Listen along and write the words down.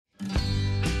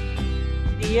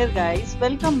Dear guys,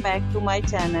 welcome back to my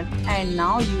channel, and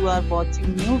now you are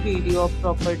watching new video of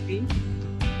property.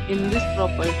 In this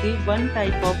property, one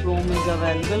type of room is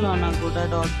available on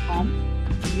agoda.com.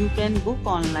 You can book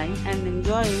online and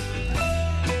enjoy it.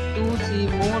 To see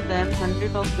more than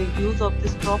 100 of reviews of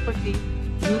this property,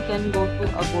 you can go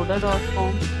to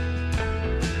agoda.com.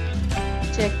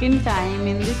 Check-in time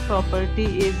in this property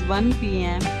is 1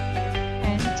 p.m.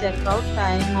 and check-out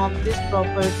time of this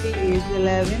property is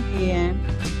 11 a.m.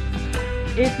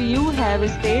 If you have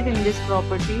stayed in this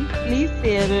property, please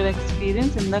share your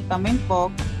experience in the comment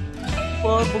box.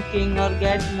 For booking or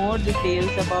get more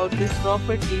details about this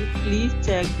property, please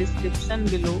check description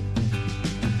below.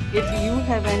 If you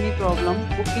have any problem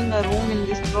booking a room in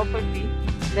this property,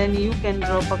 then you can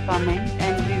drop a comment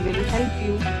and we will help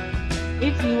you.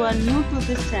 If you are new to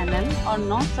this channel or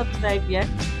not subscribed yet,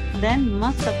 then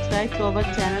must subscribe to our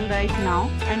channel right now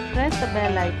and press the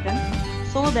bell icon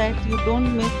so that you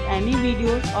don't miss any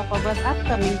videos of our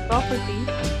upcoming property.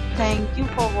 Thank you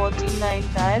for watching the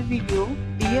entire video.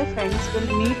 Dear friends,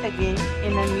 will meet again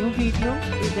in a new video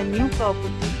with a new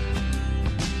property.